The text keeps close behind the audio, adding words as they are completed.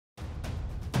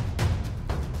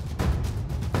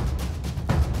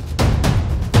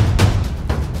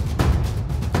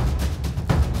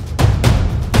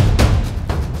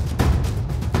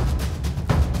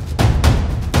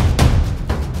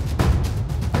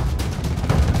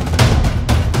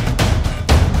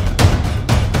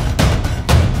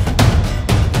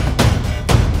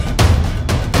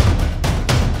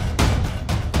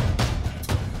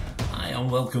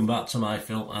welcome back to my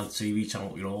film and TV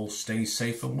channel. You're all staying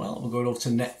safe and well. We're going over to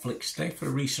Netflix today for a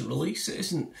recent release. It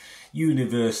isn't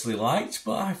universally liked,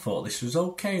 but I thought this was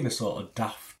okay in a sort of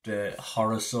daft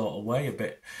horror sort of way, a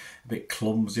bit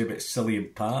clumsy, a bit silly in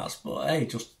parts, but hey,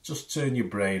 just turn your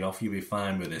brain off, you'll be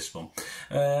fine with this one.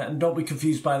 And don't be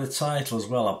confused by the title as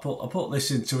well. I put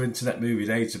this into Internet Movie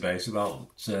Database, about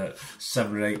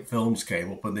 7 or 8 films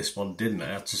came up and this one didn't.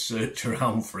 I had to search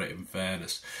around for it, in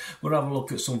fairness. We'll have a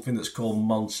look at something that's called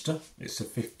Monster. It's a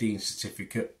 15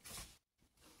 certificate.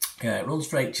 It runs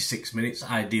for 86 minutes,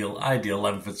 ideal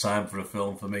length of time for a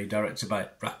film for me, directed by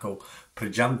Rako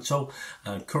Prajanto,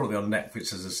 and currently on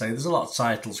Netflix, as I say. There's a lot of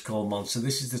titles called Monster.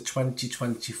 This is the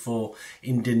 2024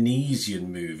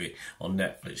 Indonesian movie on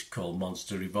Netflix called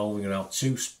Monster, revolving around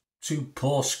two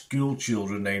poor school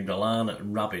children named Alana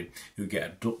and Rabin who get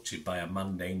abducted by a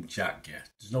man named Jack. Yeah,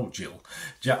 there's no Jill.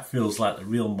 Jack feels like the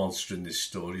real monster in this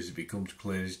story, as it becomes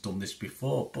clear he's done this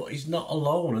before, but he's not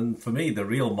alone. And for me, the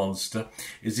real monster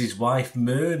is his wife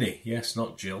Myrnie. Yes,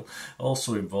 not Jill,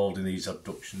 also involved in these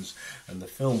abductions. And the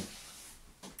film,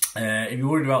 if you're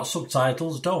worried about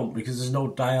subtitles, don't, because there's no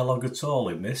dialogue at all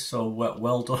in this. So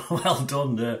well done, well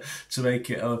done to make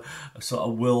it a sort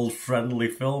of world-friendly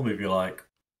film, if you like.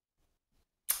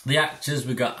 The actors,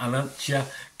 we've got Anantya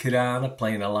Kirana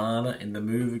playing Alana in the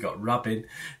movie. We've got Rabin,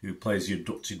 who plays the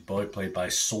abducted boy, played by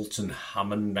Sultan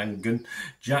Hamanangan.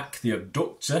 Jack, the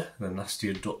abductor, the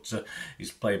nasty abductor, is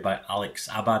played by Alex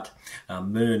Abad.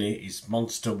 And Myrnie, his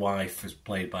monster wife, is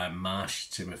played by Marsh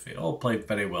Timothy. All played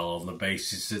very well on the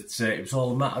basis that it was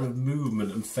all a matter of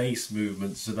movement and face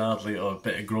movements and hardly a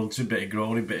bit of grunting, bit of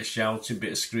groaning, bit of shouting,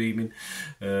 bit of screaming.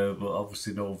 But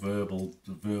obviously no verbal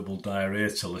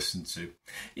diarrhea to listen to.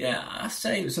 Yeah, I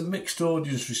say it was a mixed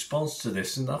audience response to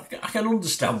this, and I can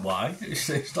understand why.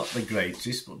 It's not the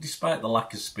greatest, but despite the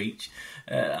lack of speech,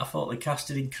 I thought they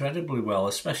casted incredibly well,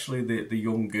 especially the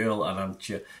young girl,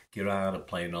 Anantya Kirana,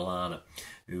 playing Alana,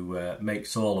 who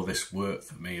makes all of this work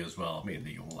for me as well. I mean,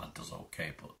 the young lad does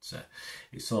okay, but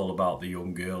it's all about the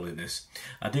young girl in this.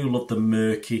 I do love the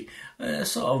murky,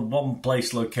 sort of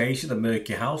one-place location, the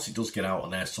murky house. It does get out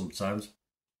of there sometimes.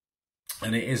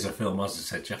 And it is a film, as I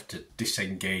said, you have to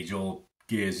disengage all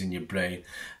gears in your brain,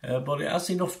 but it has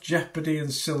enough jeopardy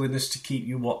and silliness to keep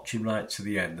you watching right to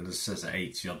the end. And as it says, at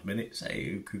 80 odd minutes,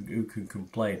 hey, who can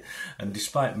complain? And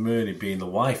despite Myrnie being the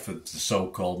wife of the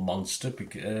so-called monster,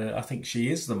 I think she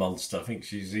is the monster. I think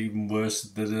she's even worse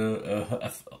than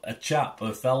a chap,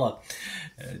 a fella.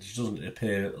 She doesn't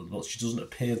appear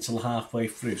until halfway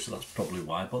through, so that's probably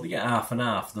why. But they get half and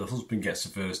half. The husband gets the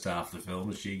first half of the film,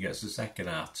 and she gets the second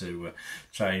half to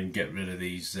try and get rid of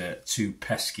these two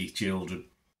pesky children.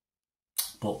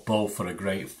 But both are a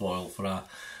great foil for our,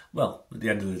 well, at the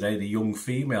end of the day, the young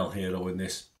female hero in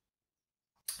this.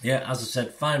 Yeah, as I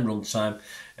said, fine runtime,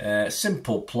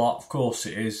 simple plot, of course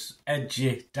it is,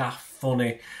 edgy, daft,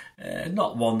 funny,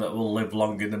 not one that will live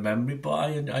long in the memory, but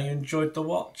I enjoyed the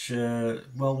watch.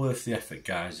 Well worth the effort,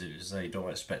 guys. You don't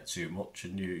expect too much,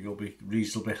 and you'll be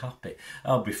reasonably happy.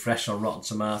 I'll be fresh on Rotten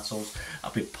Tomatoes.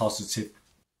 I'll be positive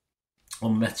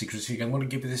on Metacritic. I'm going to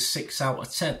give it a 6 out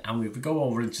of 10. And if we go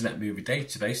over Internet Movie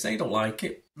Database, they don't like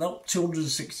it. Nope,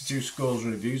 262 scores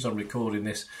and reviews. I'm recording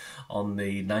this on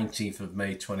the 19th of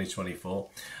May 2024.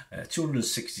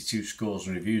 262 scores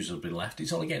and reviews have been left.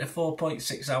 It's only getting a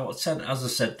 4.6 out of 10. As I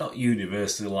said, not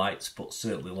universally liked, but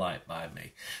certainly liked by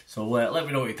me. So let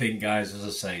me know what you think, guys. As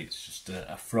I say, it's just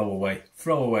a throwaway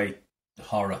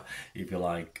horror, if you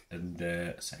like, and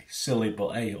say silly, but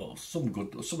hey, some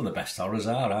of the best horrors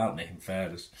aren't they, in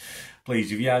fairness.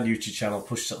 Please, if you are new to the channel,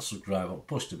 push that subscribe button,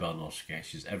 push the bell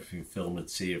notifications, everything film and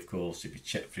tea, of course. If you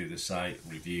check through the site,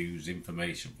 reviews,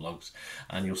 information, vlogs,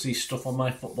 and you'll see stuff on my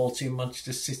football team,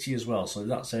 Manchester City, as well. So if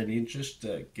that's any interest,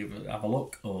 have a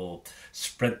look, or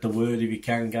spread the word if you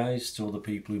can, guys, to other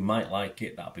people who might like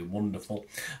it. That'd be wonderful.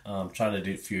 I'm trying to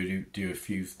do a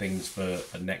few things for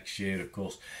next year, of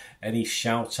course. Any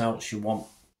shout outs you want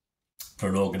for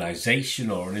an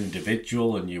organisation or an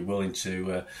individual, and you're willing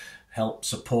to help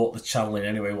support the channel in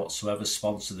any way whatsoever,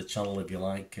 sponsor the channel if you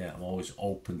like, I'm always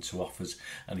open to offers,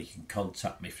 and you can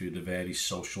contact me through the various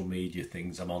social media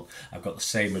things I'm on. I've got the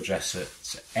same address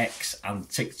at X and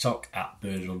TikTok at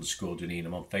Bird_Deneen.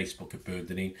 I'm on Facebook at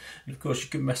Bird_Deneen, and of course you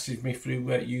can message me through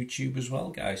YouTube as well,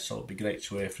 guys, so it'd be great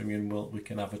to hear from you, and we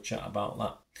can have a chat about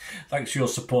that. Thanks for your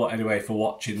support anyway, for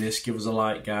watching this. Give us a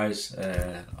like, guys.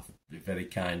 Be very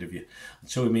kind of you.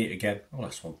 Until we meet again, well,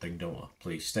 that's one thing, don't I?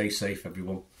 Please stay safe,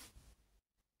 everyone.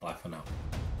 Bye for now.